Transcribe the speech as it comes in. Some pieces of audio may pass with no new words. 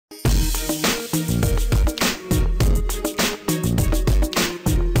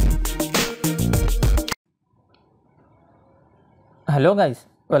Hello guys,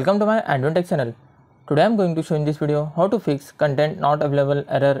 welcome to my Andwin Tech channel. Today I am going to show in this video how to fix content not available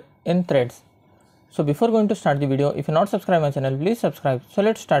error in threads. So before going to start the video, if you not subscribe my channel, please subscribe. So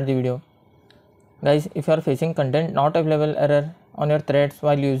let's start the video. Guys, if you are facing content not available error on your threads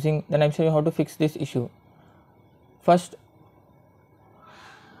while using, then I am showing you how to fix this issue. First,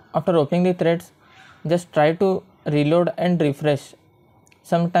 after opening the threads, just try to reload and refresh.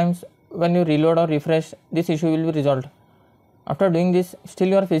 Sometimes when you reload or refresh, this issue will be resolved. After doing this, still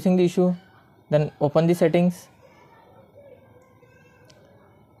you are facing the issue, then open the settings,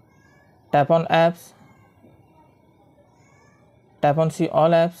 tap on apps, tap on see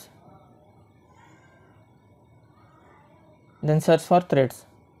all apps, then search for threads,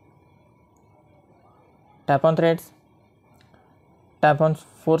 tap on threads, tap on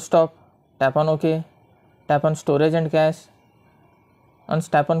force stop, tap on OK, tap on storage and cache,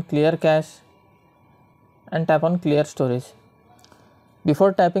 tap on clear cache and tap on clear storage.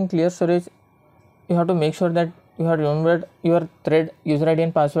 Before tapping clear storage, you have to make sure that you have remembered your thread user ID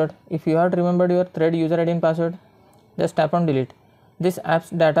and password. If you have remembered your thread user ID and password, just tap on delete. This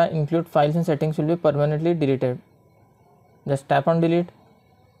app's data include files and settings will be permanently deleted. Just tap on delete,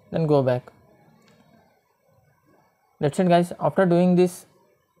 then go back. That's it guys. After doing this,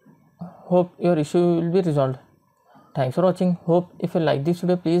 hope your issue will be resolved. Thanks for watching. Hope if you like this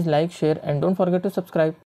video, please like, share and don't forget to subscribe.